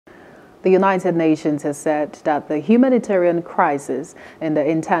The United Nations has said that the humanitarian crisis in the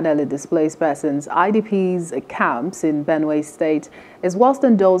internally displaced persons IDPs camps in Benue State is worse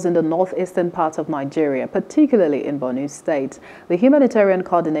than those in the northeastern part of Nigeria, particularly in Borno State. The humanitarian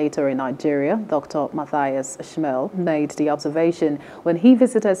coordinator in Nigeria, Dr. Matthias Schmel, made the observation when he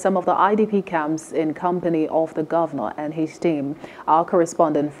visited some of the IDP camps in company of the governor and his team. Our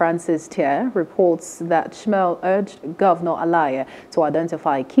correspondent Francis Thier reports that Schmel urged Governor Alia to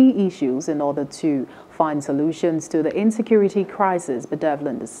identify key issues in order to find solutions to the insecurity crisis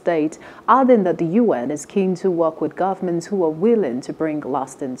bedeviling the state, adding that the UN is keen to work with governments who are willing to bring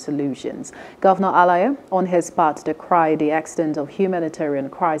lasting solutions. Governor Alia, on his part, decried the extent of humanitarian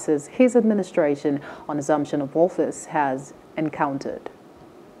crisis his administration, on assumption of office, has encountered.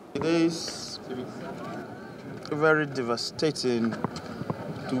 It is very devastating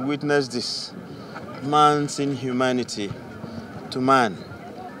to witness this man's inhumanity to man.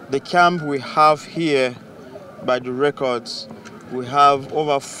 The camp we have here, by the records, we have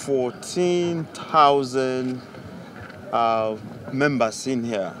over 14,000 members in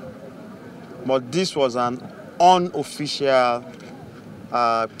here. But this was an unofficial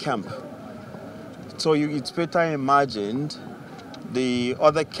camp. So it's better imagined the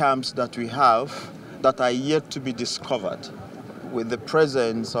other camps that we have that are yet to be discovered with the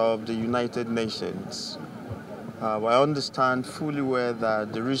presence of the United Nations. I understand fully well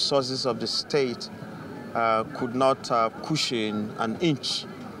that the resources of the state could not cushion an inch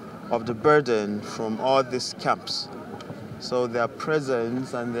of the burden from all these camps. So their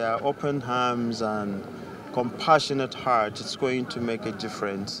presence and their open arms and compassionate heart is going to make a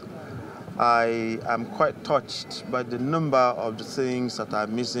difference. I am quite touched by the number of the things that are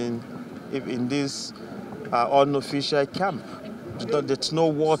missing in this unofficial camp. There's no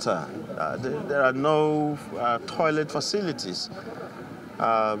water. There are no toilet facilities.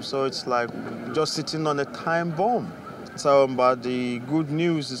 So it's like just sitting on a time bomb. So, but the good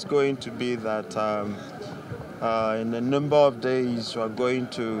news is going to be that in a number of days we are going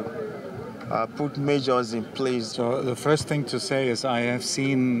to put measures in place. So the first thing to say is I have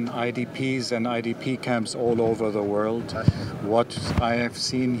seen IDPs and IDP camps all over the world. What I have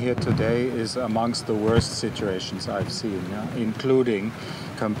seen here today is amongst the worst situations I've seen, including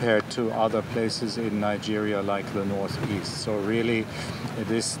compared to other places in Nigeria like the Northeast. So really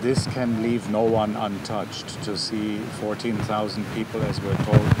this can leave no one untouched to see 14,000 people, as we're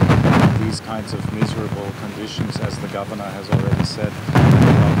told, in these kinds of miserable conditions, as the governor has already said,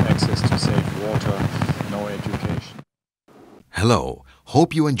 without access to safe water, no education. Hello,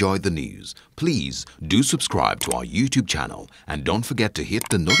 hope you enjoyed the news. Please do subscribe to our YouTube channel and don't forget to hit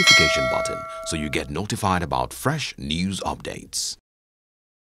the notification button so you get notified about fresh news updates.